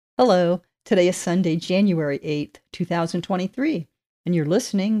Hello, today is Sunday, January 8th, 2023, and you're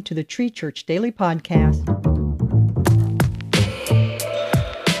listening to the Tree Church Daily Podcast.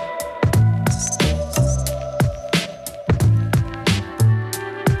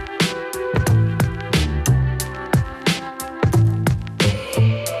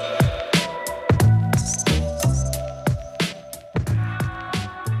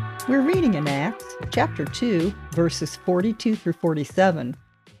 We're reading in Acts chapter 2, verses 42 through 47,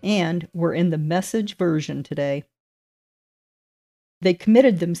 and we're in the Message version today. They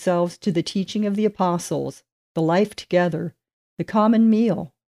committed themselves to the teaching of the apostles, the life together, the common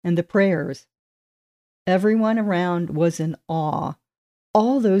meal, and the prayers. Everyone around was in awe.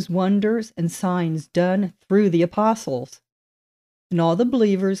 All those wonders and signs done through the apostles. And all the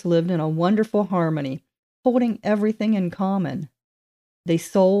believers lived in a wonderful harmony, holding everything in common. They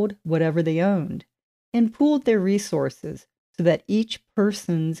sold whatever they owned and pooled their resources so that each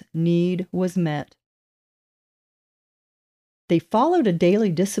person's need was met. They followed a daily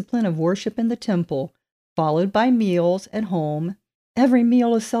discipline of worship in the temple, followed by meals at home, every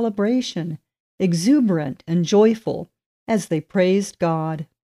meal a celebration, exuberant and joyful, as they praised God.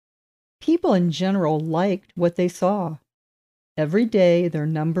 People in general liked what they saw. Every day their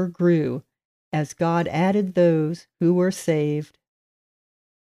number grew, as God added those who were saved.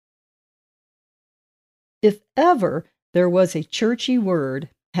 If ever there was a churchy word,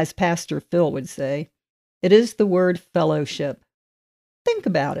 as Pastor Phil would say, it is the word fellowship. Think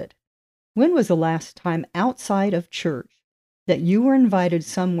about it. When was the last time outside of church that you were invited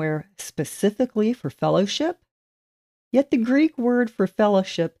somewhere specifically for fellowship? Yet the Greek word for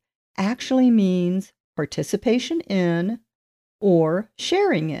fellowship actually means participation in or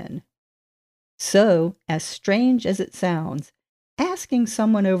sharing in. So, as strange as it sounds, asking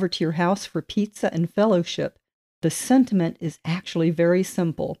someone over to your house for pizza and fellowship, the sentiment is actually very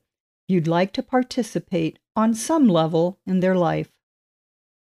simple. You'd like to participate on some level in their life.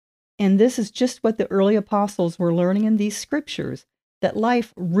 And this is just what the early apostles were learning in these scriptures, that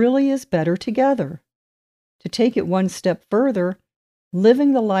life really is better together. To take it one step further,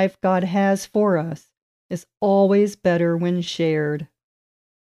 living the life God has for us is always better when shared.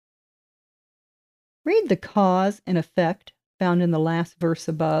 Read the cause and effect found in the last verse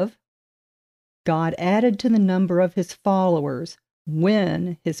above. God added to the number of his followers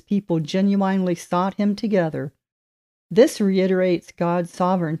when his people genuinely sought him together. This reiterates God's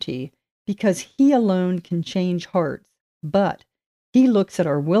sovereignty because he alone can change hearts, but he looks at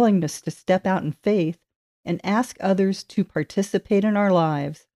our willingness to step out in faith and ask others to participate in our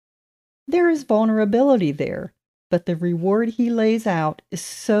lives. There is vulnerability there, but the reward he lays out is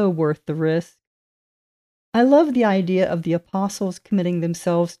so worth the risk. I love the idea of the apostles committing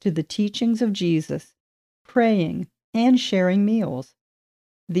themselves to the teachings of Jesus, praying, and sharing meals.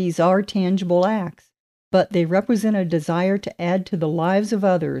 These are tangible acts, but they represent a desire to add to the lives of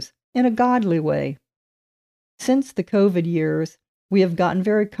others in a godly way. Since the COVID years, we have gotten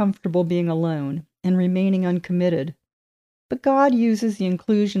very comfortable being alone and remaining uncommitted. But God uses the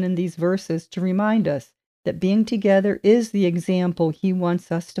inclusion in these verses to remind us that being together is the example he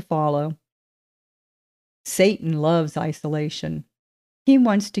wants us to follow. Satan loves isolation. He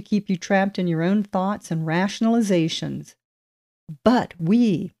wants to keep you trapped in your own thoughts and rationalizations. But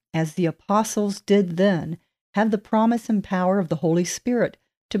we, as the apostles did then, have the promise and power of the Holy Spirit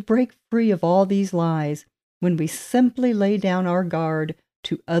to break free of all these lies when we simply lay down our guard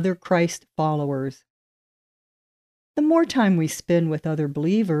to other Christ followers. The more time we spend with other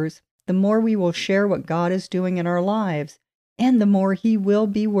believers, the more we will share what God is doing in our lives, and the more he will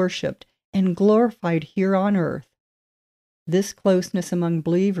be worshiped and glorified here on earth. This closeness among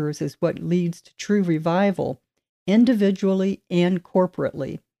believers is what leads to true revival, individually and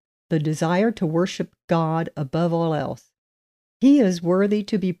corporately, the desire to worship God above all else. He is worthy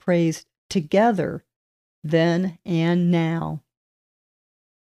to be praised together, then and now.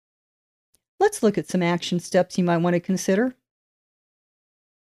 Let's look at some action steps you might want to consider.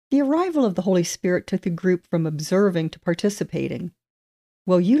 The arrival of the Holy Spirit took the group from observing to participating.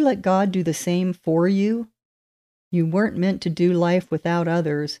 Will you let God do the same for you? You weren't meant to do life without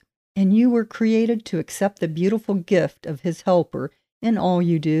others, and you were created to accept the beautiful gift of his helper in all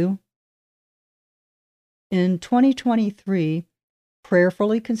you do. In 2023,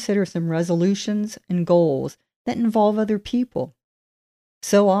 prayerfully consider some resolutions and goals that involve other people.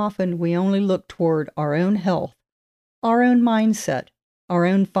 So often we only look toward our own health, our own mindset, our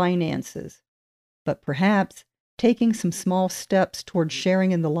own finances. But perhaps taking some small steps toward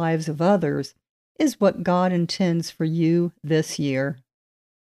sharing in the lives of others is what God intends for you this year.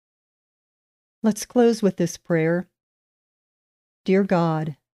 Let's close with this prayer. Dear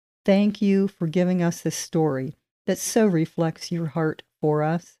God, Thank you for giving us this story that so reflects your heart for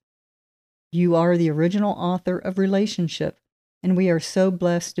us. You are the original author of relationship, and we are so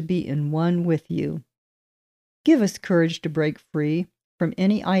blessed to be in one with you. Give us courage to break free from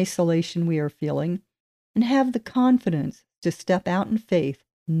any isolation we are feeling and have the confidence to step out in faith,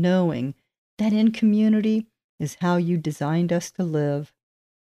 knowing that in community is how you designed us to live.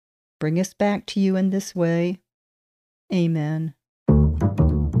 Bring us back to you in this way. Amen.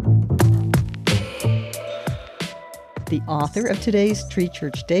 The author of today's Tree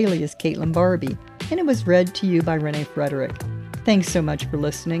Church Daily is Caitlin Barbie, and it was read to you by Renee Frederick. Thanks so much for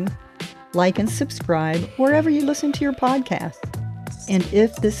listening. Like and subscribe wherever you listen to your podcasts. And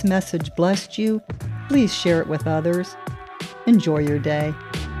if this message blessed you, please share it with others. Enjoy your day.